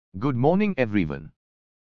Good morning, everyone.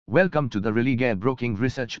 Welcome to the Religare Broking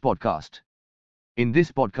Research Podcast. In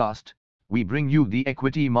this podcast, we bring you the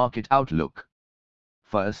equity market outlook.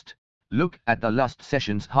 First, look at the last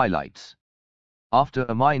session's highlights. After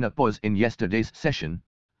a minor pause in yesterday's session,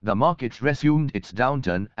 the market resumed its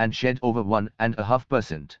downturn and shed over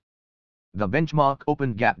 1.5%. The benchmark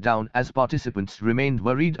opened gap down as participants remained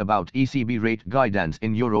worried about ECB rate guidance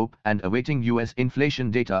in Europe and awaiting US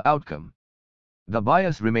inflation data outcome. The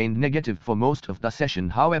bias remained negative for most of the session,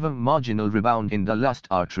 however marginal rebound in the last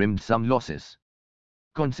hour trimmed some losses.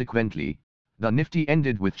 Consequently, the Nifty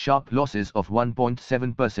ended with sharp losses of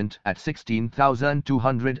 1.7% at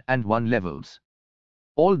 16,201 levels.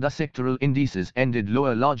 All the sectoral indices ended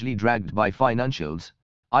lower, largely dragged by financials,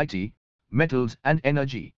 IT, metals and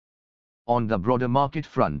energy. On the broader market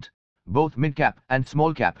front, both mid-cap and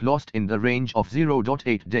small-cap lost in the range of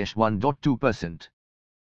 0.8-1.2%.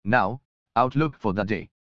 Now, outlook for the day.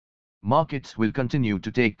 Markets will continue to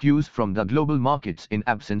take cues from the global markets in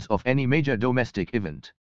absence of any major domestic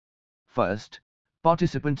event. First,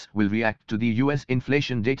 participants will react to the US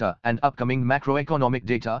inflation data and upcoming macroeconomic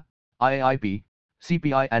data, IIP,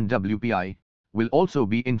 CPI and WPI, will also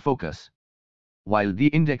be in focus. While the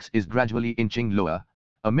index is gradually inching lower,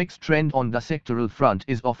 a mixed trend on the sectoral front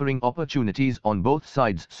is offering opportunities on both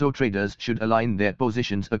sides, so traders should align their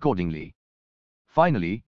positions accordingly.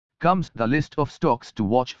 Finally, comes the list of stocks to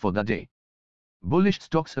watch for the day. Bullish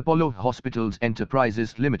stocks: Apollo Hospitals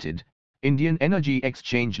Enterprises Limited, Indian Energy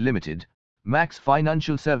Exchange Limited, Max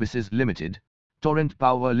Financial Services Limited, Torrent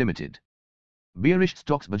Power Limited. Bearish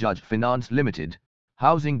stocks: Bajaj Finance Limited,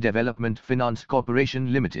 Housing Development Finance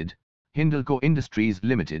Corporation Limited, Hindalco Industries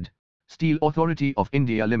Limited, Steel Authority of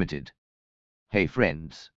India Limited. Hey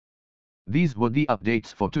friends! These were the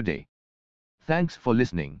updates for today. Thanks for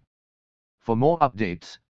listening. For more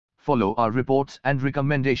updates, follow our reports and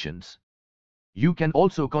recommendations. You can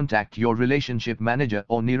also contact your relationship manager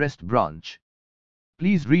or nearest branch.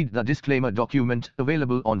 Please read the disclaimer document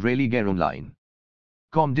available on Religare Online.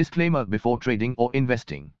 Disclaimer before trading or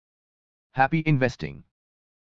investing. Happy investing.